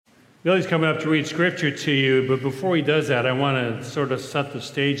Billy's coming up to read scripture to you, but before he does that, I want to sort of set the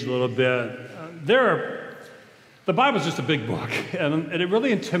stage a little bit. The Bible's just a big book, and it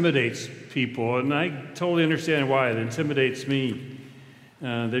really intimidates people, and I totally understand why. It intimidates me.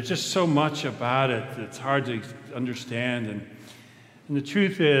 There's just so much about it that's hard to understand, and the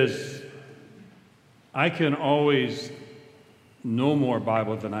truth is, I can always know more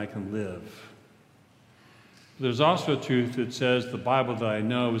Bible than I can live. There's also a truth that says the Bible that I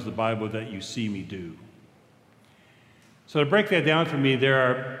know is the Bible that you see me do. So to break that down for me, there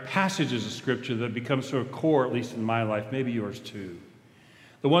are passages of Scripture that become sort of core, at least in my life, maybe yours too.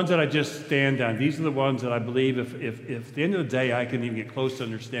 The ones that I just stand on, these are the ones that I believe if at the end of the day I can even get close to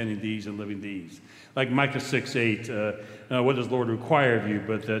understanding these and living these. Like Micah 6:8, what does the Lord require of you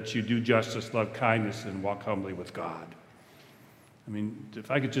but that you do justice, love kindness, and walk humbly with God? I mean,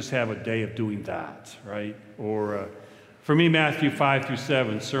 if I could just have a day of doing that, right? Or for me, Matthew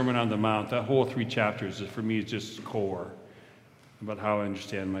 5-7, Sermon on the Mount, that whole 3 chapters, for me, is just core about how I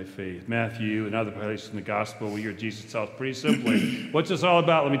understand my faith. Matthew and other places in the gospel, we hear Jesus tells pretty simply, what's this all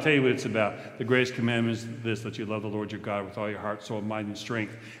about? Let me tell you what it's about. The greatest commandment is this, that you love the Lord your God with all your heart, soul, mind, and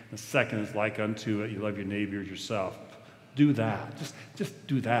strength. The second is like unto it, you love your neighbor as yourself. Do that. Just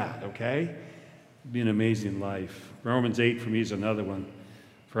do that, okay? It'd be an amazing life. Romans 8 for me is another one.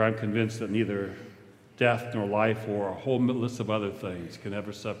 For I'm convinced that neither death nor life or a whole list of other things can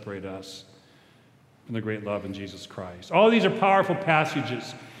ever separate us from the great love in Jesus Christ. All these are powerful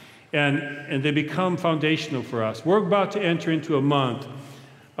passages, and they become foundational for us. We're about to enter into a month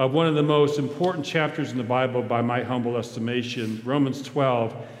of one of the most important chapters in the Bible by my humble estimation. Romans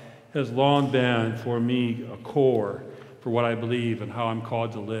 12 has long been for me a core for what I believe and how I'm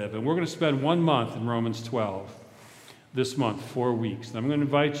called to live. And we're going to spend 1 month in Romans 12 this month, 4 weeks. And I'm going to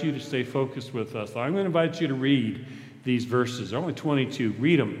invite you to stay focused with us. I'm going to invite you to read these verses. They're only 22.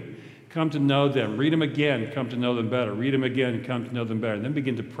 Read them. Come to know them. Read them again. Come to know them better. Read them again and come to know them better. And then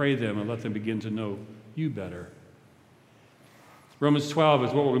begin to pray them and let them begin to know you better. Romans 12 is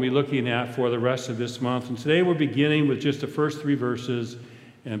what we're going to be looking at for the rest of this month. And today we're beginning with just the first 3 verses.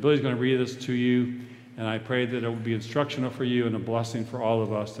 And Billy's going to read this to you. And I pray that it will be instructional for you and a blessing for all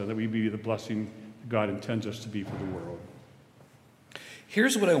of us, that we be the blessing God intends us to be for the world.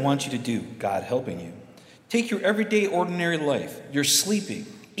 Here's what I want you to do, God helping you. Take your everyday, ordinary life, your sleeping,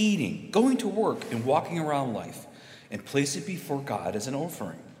 eating, going to work, and walking around life, and place it before God as an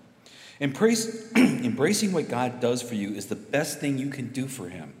offering. Embracing what God does for you is the best thing you can do for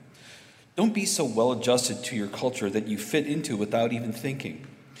him. Don't be so well adjusted to your culture that you fit into without even thinking.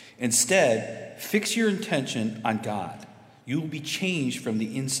 Instead, fix your intention on God. You will be changed from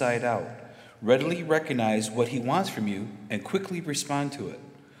the inside out. Readily recognize what he wants from you and quickly respond to it.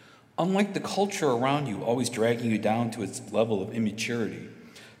 Unlike the culture around you always dragging you down to its level of immaturity,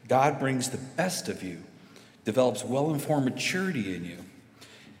 God brings the best of you, develops well-informed maturity in you.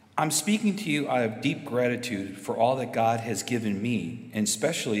 I'm speaking to you out of deep gratitude for all that God has given me, and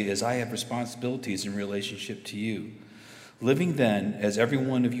especially as I have responsibilities in relationship to you. Living then, as every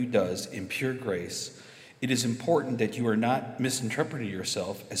one of you does, in pure grace, it is important that you are not misinterpreting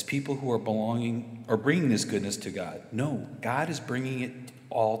yourself as people who are belonging or bringing this goodness to God. No, God is bringing it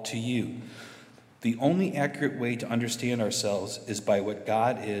all to you. The only accurate way to understand ourselves is by what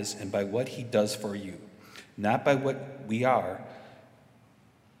God is and by what he does for you, not by what we are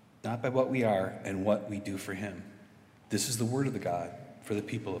and what we do for him. This is the word of the God for the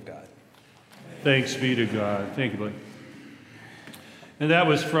people of God. Thanks be to God. Thank you, Blake. And that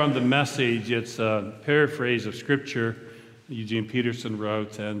was from the Message. It's a paraphrase of Scripture Eugene Peterson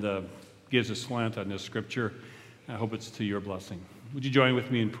wrote and gives a slant on this Scripture. I hope it's to your blessing. Would you join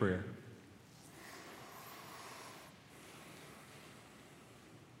with me in prayer?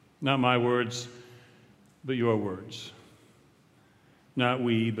 Not my words, but your words. Not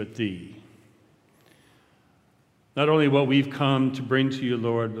we, but thee. Not only what we've come to bring to you,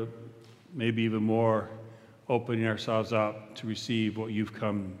 Lord, but maybe even more, opening ourselves up to receive what you've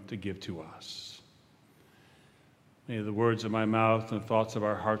come to give to us. May the words of my mouth and the thoughts of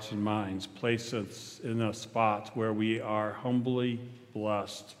our hearts and minds place us in a spot where we are humbly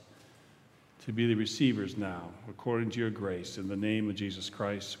blessed to be the receivers now, according to your grace. In the name of Jesus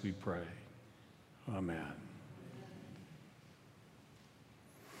Christ, we pray. Amen.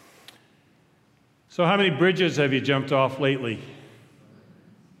 So how many bridges have you jumped off lately?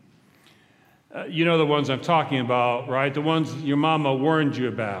 You know the ones I'm talking about, right? The ones your mama warned you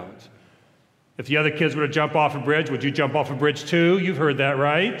about. If the other kids were to jump off a bridge, would you jump off a bridge too? You've heard that,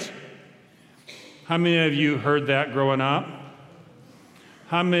 right? How many of you heard that growing up?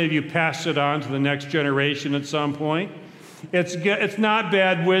 How many of you passed it on to the next generation at some point? It's not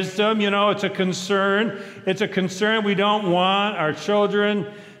bad wisdom, it's a concern. It's a concern. We don't want our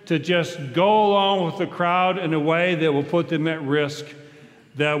children to just go along with the crowd in a way that will put them at risk,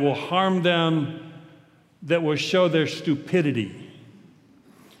 that will harm them, that will show their stupidity.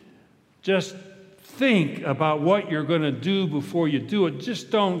 Just think about what you're going to do before you do it.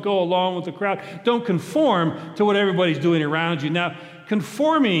 Just don't go along with the crowd. Don't conform to what everybody's doing around you. Now,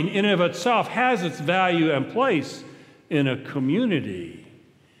 conforming in and of itself has its value and place in a community.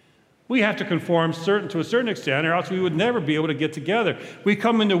 We have to conform to a certain extent, or else we would never be able to get together. We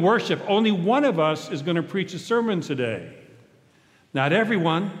come into worship. Only one of us is going to preach a sermon today. Not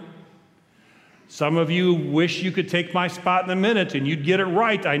everyone. Some of you wish you could take my spot in a minute and you'd get it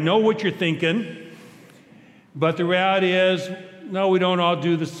right. I know what you're thinking. But the reality is, no, we don't all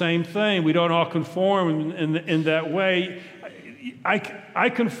do the same thing. We don't all conform in that way. I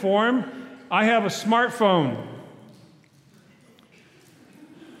conform. I have a smartphone.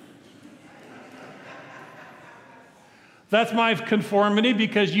 That's my conformity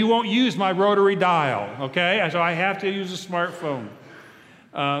because you won't use my rotary dial, okay? So I have to use a smartphone.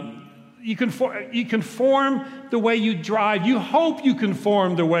 You conform the way you drive. You hope you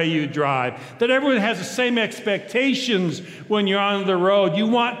conform the way you drive. That everyone has the same expectations when you're on the road. You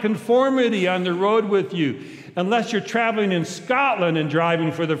want conformity on the road with you. Unless you're traveling in Scotland and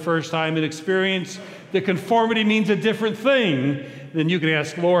driving for the first time and experience the conformity means a different thing, then you can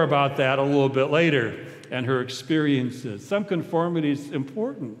ask Laura about that a little bit later and her experiences. Some conformity is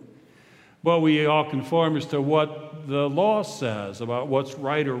important. But we all conform as to what the law says about what's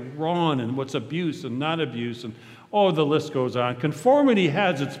right or wrong and what's abuse and not abuse. And the list goes on. Conformity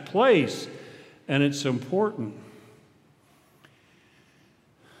has its place, and it's important.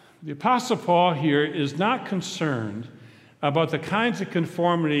 The Apostle Paul here is not concerned about the kinds of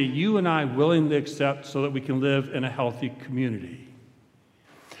conformity you and I willingly accept so that we can live in a healthy community.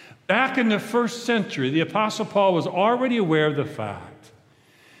 Back in the first century, the Apostle Paul was already aware of the fact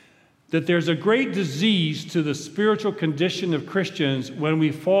that there's a great disease to the spiritual condition of Christians when we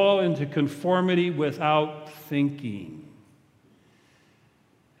fall into conformity without thinking.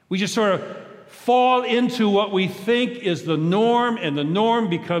 We just sort of fall into what we think is the norm, and the norm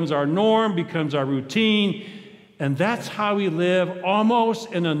becomes our routine, and that's how we live,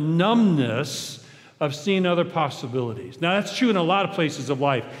 almost in a numbness of seeing other possibilities. Now, that's true in a lot of places of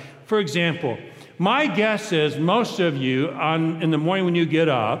life. For example, my guess is most of you, in the morning when you get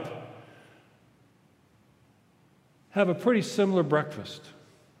up, have a pretty similar breakfast.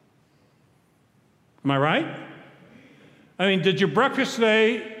 Am I right? I mean, did your breakfast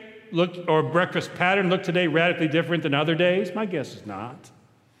today breakfast pattern look today radically different than other days? My guess is not.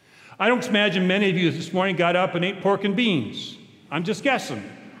 I don't imagine many of you this morning got up and ate pork and beans. I'm just guessing.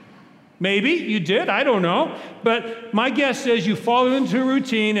 Maybe you did, I don't know. But my guess is you fall into a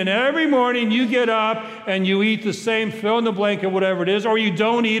routine, and every morning you get up and you eat the same fill in the blank or whatever it is, or you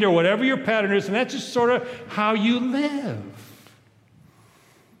don't eat, or whatever your pattern is, and that's just sort of how you live.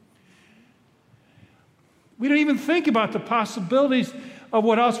 We don't even think about the possibilities of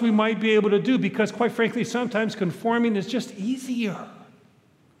what else we might be able to do, because quite frankly, sometimes conforming is just easier.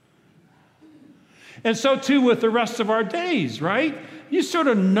 And so too with the rest of our days, right? You sort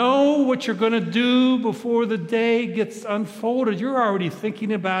of know what you're going to do before the day gets unfolded. You're already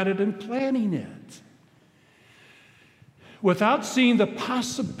thinking about it and planning it, without seeing the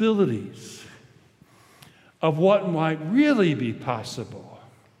possibilities of what might really be possible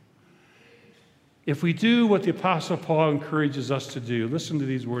if we do what the Apostle Paul encourages us to do. Listen to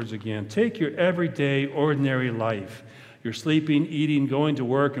these words again. Take your everyday, ordinary life, your sleeping, eating, going to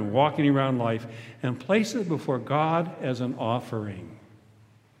work, and walking around life, and place it before God as an offering.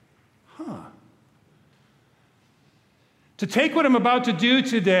 To take what I'm about to do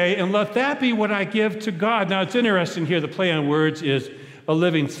today and let that be what I give to God. Now, it's interesting here, the play on words is a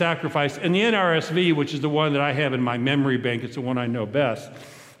living sacrifice. In the NRSV, which is the one that I have in my memory bank, it's the one I know best,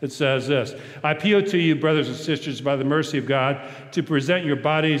 it says this: I appeal to you, brothers and sisters, by the mercy of God, to present your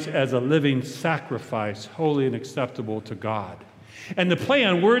bodies as a living sacrifice, holy and acceptable to God. And the play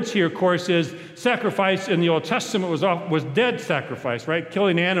on words here, of course, is sacrifice in the Old Testament was dead sacrifice, right?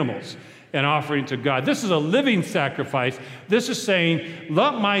 Killing animals and offering to God. This is a living sacrifice. This is saying,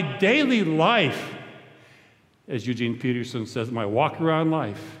 let my daily life, as Eugene Peterson says, my walk around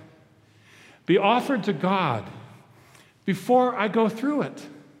life, be offered to God before I go through it.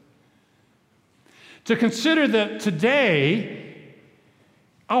 To consider that today,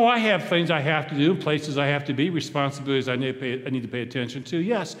 I have things I have to do, places I have to be, responsibilities I need to pay attention to,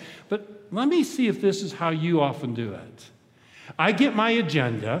 yes. But let me see if this is how you often do it. I get my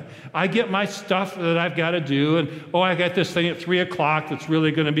agenda. I get my stuff that I've got to do. And, I got this thing at 3 o'clock that's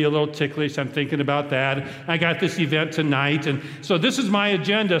really going to be a little ticklish. I'm thinking about that. I got this event tonight. And so this is my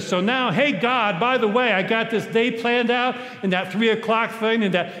agenda. So now, hey, God, by the way, I got this day planned out and that 3 o'clock thing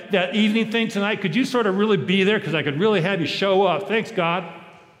and that evening thing tonight. Could you sort of really be there? Because I could really have you show up. Thanks, God.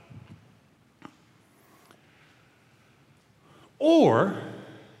 Or,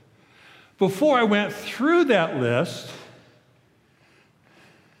 before I went through that list,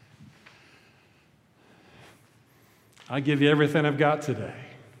 I give you everything I've got today.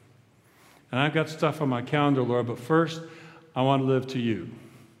 And I've got stuff on my calendar, Lord, but first, I want to live to you.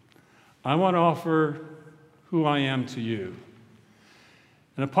 I want to offer who I am to you.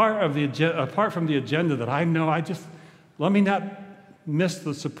 And apart from the agenda that I know, let me not miss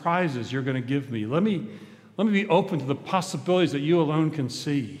the surprises you're going to give me. Let me be open to the possibilities that you alone can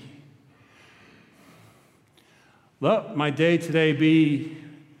see. Let my day today be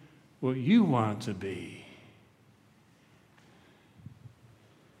what you want it to be.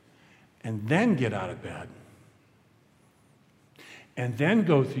 And then get out of bed. And then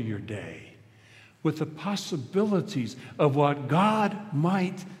go through your day with the possibilities of what God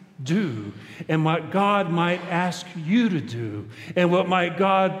might do and what God might ask you to do and what might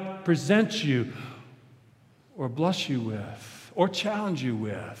God present you or bless you with or challenge you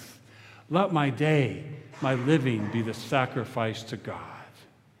with. Let my day, my living, be the sacrifice to God.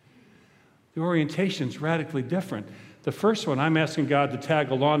 The orientation is radically different. The first one, I'm asking God to tag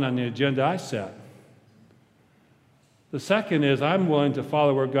along on the agenda I set. The second is I'm willing to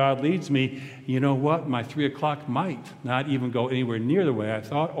follow where God leads me. You know what? My 3 o'clock might not even go anywhere near the way I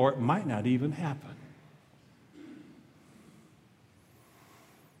thought, or it might not even happen.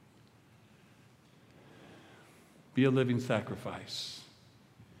 Be a living sacrifice.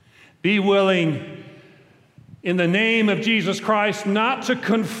 Be willing, in the name of Jesus Christ, not to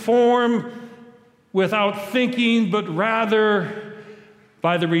conform without thinking, but rather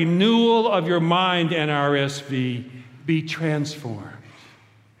by the renewal of your mind, NRSV, be transformed.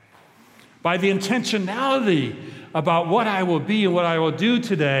 By the intentionality about what I will be and what I will do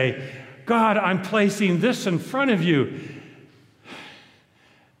today, God, I'm placing this in front of you,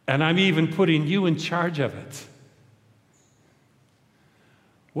 and I'm even putting you in charge of it.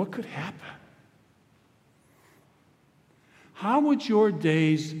 What could happen? How would your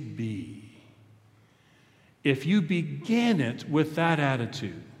days be if you began it with that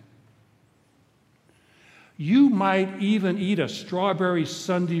attitude? You might even eat a strawberry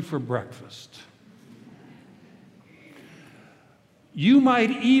sundae for breakfast. You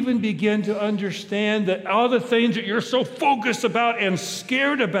might even begin to understand that all the things that you're so focused about and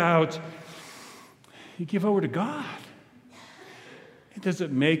scared about, you give over to God. It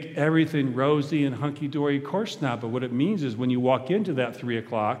doesn't make everything rosy and hunky-dory, of course not, but what it means is when you walk into that 3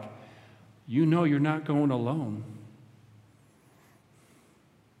 o'clock, you know you're not going alone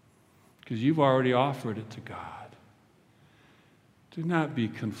because you've already offered it to God. Do not be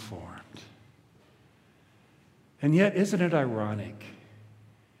conformed. And yet, isn't it ironic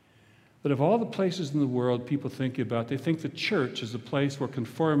that of all the places in the world people think about, they think the church is the place where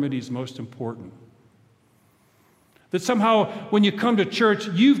conformity is most important? That somehow when you come to church,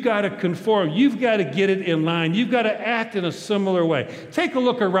 you've got to conform. You've got to get it in line. You've got to act in a similar way. Take a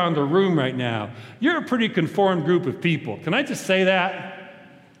look around the room right now. You're a pretty conformed group of people. Can I just say that?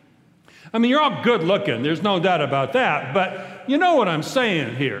 I mean, you're all good looking. There's no doubt about that. But you know what I'm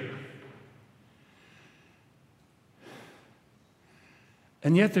saying here.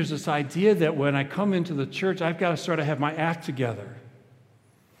 And yet there's this idea that when I come into the church, I've got to sort of have my act together.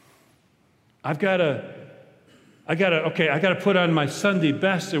 I got to put on my Sunday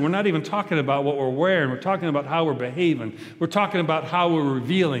best, and we're not even talking about what we're wearing. We're talking about how we're behaving. We're talking about how we're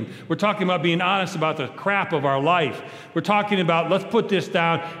revealing. We're talking about being honest about the crap of our life. We're talking about let's put this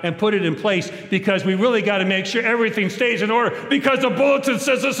down and put it in place because we really got to make sure everything stays in order because the bulletin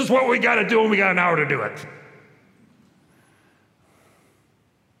says this is what we got to do and we got an hour to do it.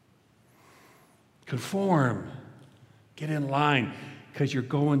 Conform. Get in line. Because you're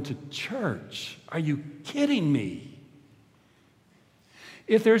going to church. Are you kidding me?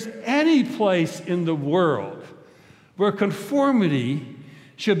 If there's any place in the world where conformity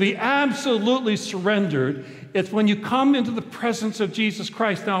should be absolutely surrendered, it's when you come into the presence of Jesus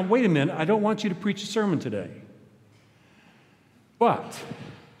Christ. Now, wait a minute. I don't want you to preach a sermon today. But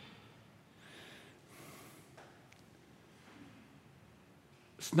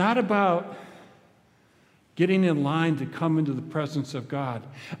it's not about getting in line to come into the presence of God.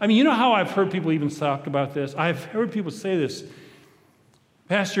 I mean, you know how I've heard people even talk about this? I've heard people say this.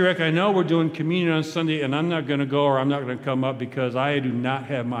 Pastor Rick, I know we're doing communion on Sunday, and I'm not going to go or I'm not going to come up because I do not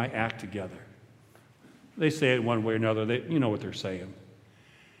have my act together. They say it one way or another. You know what they're saying.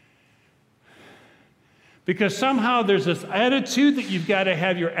 Because somehow there's this attitude that you've got to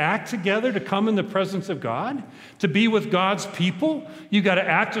have your act together to come in the presence of God, to be with God's people. You've got to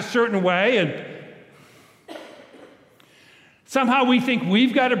act a certain way, and somehow we think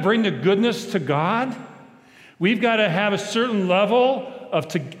we've got to bring the goodness to God. We've got to have a certain level of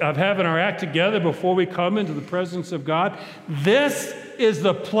having our act together before we come into the presence of God. This is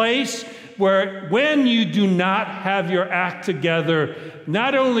the place where when you do not have your act together,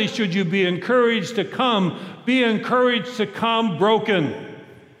 not only should you be encouraged to come, be encouraged to come broken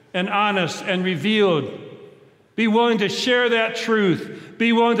and honest and revealed. Be willing to share that truth.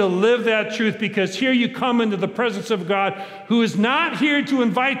 Be willing to live that truth, because here you come into the presence of God, who is not here to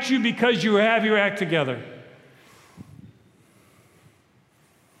invite you because you have your act together.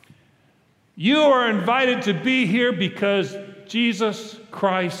 You are invited to be here because Jesus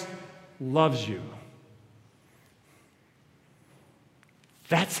Christ loves you.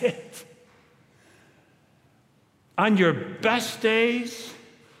 That's it. On your best days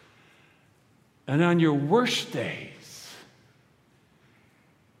and on your worst days,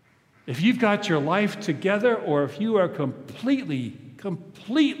 if you've got your life together or if you are completely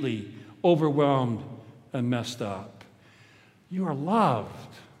overwhelmed and messed up, you are loved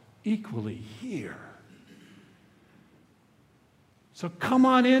equally here. So come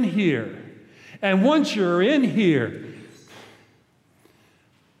on in here. And once you're in here,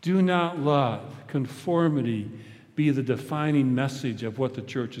 do not let conformity be the defining message of what the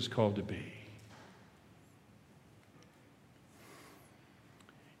church is called to be.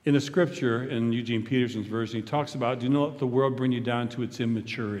 In the scripture, in Eugene Peterson's version, he talks about, do not let the world bring you down to its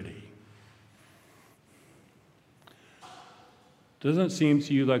immaturity. Doesn't it seem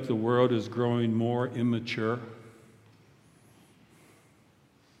to you like the world is growing more immature?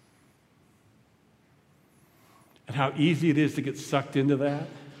 And how easy it is to get sucked into that?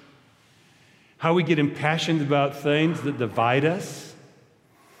 How we get impassioned about things that divide us?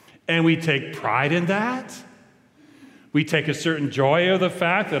 And we take pride in that? We take a certain joy of the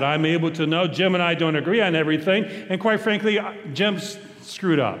fact that I'm able to know Jim and I don't agree on everything, and quite frankly, Jim's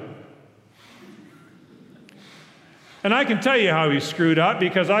screwed up. And I can tell you how he's screwed up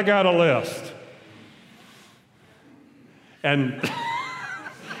because I got a list. And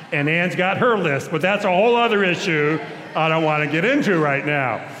Ann's got her list, but that's a whole other issue I don't want to get into right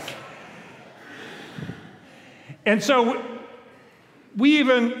now. And so we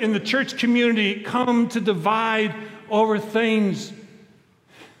even in the church community come to divide over things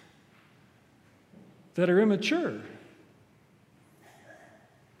that are immature.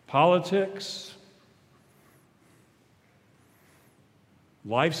 Politics,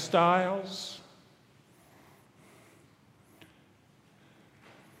 lifestyles.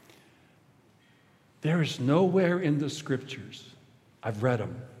 There is nowhere in the scriptures, I've read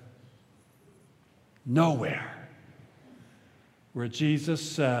them, nowhere where Jesus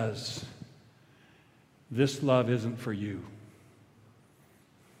says, this love isn't for you.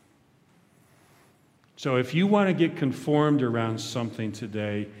 So if you want to get conformed around something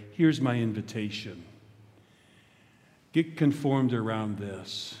today, here's my invitation. Get conformed around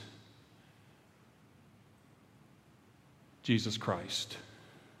this. Jesus Christ.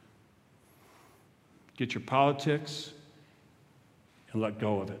 Get your politics and let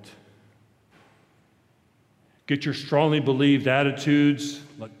go of it. Get your strongly believed attitudes,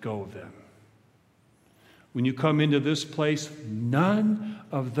 let go of them. When you come into this place, none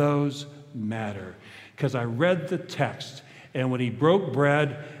of those matter. Because I read the text, and when he broke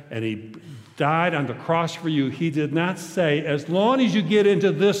bread and he died on the cross for you, he did not say, as long as you get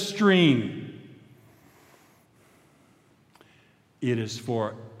into this stream, it is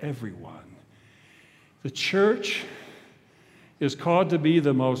for everyone. The church is called to be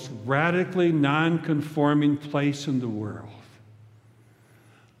the most radically non-conforming place in the world,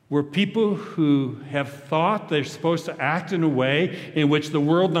 where people who have thought they're supposed to act in a way in which the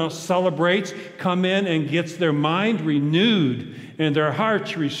world now celebrates come in and gets their mind renewed and their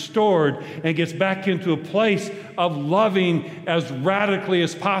hearts restored and gets back into a place of loving as radically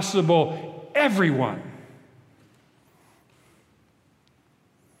as possible everyone.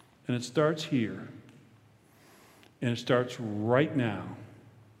 And it starts here. And it starts right now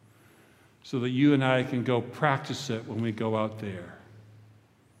so that you and I can go practice it when we go out there.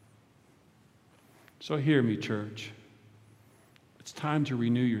 So hear me, church. It's time to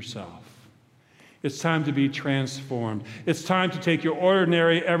renew yourself. It's time to be transformed. It's time to take your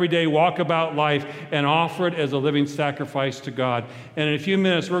ordinary, everyday walkabout life and offer it as a living sacrifice to God. And in a few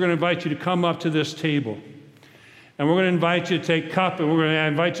minutes, we're going to invite you to come up to this table. And we're going to invite you to take cup, and we're going to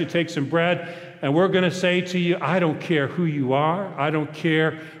invite you to take some bread. And we're going to say to you, I don't care who you are. I don't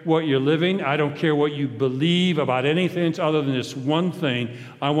care what you're living. I don't care what you believe about anything other than this one thing.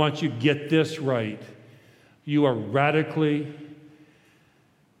 I want you to get this right. You are radically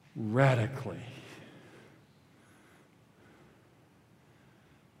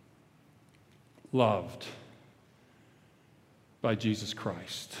loved by Jesus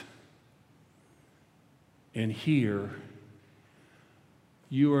Christ. And here,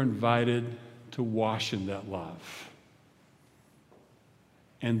 you are invited to wash in that love.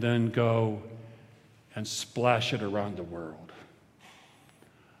 And then go and splash it around the world.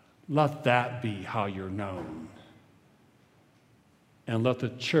 Let that be how you're known. And let the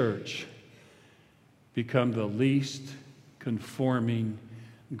church become the least conforming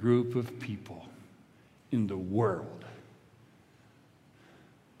group of people in the world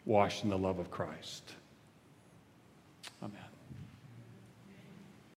washed in the love of Christ.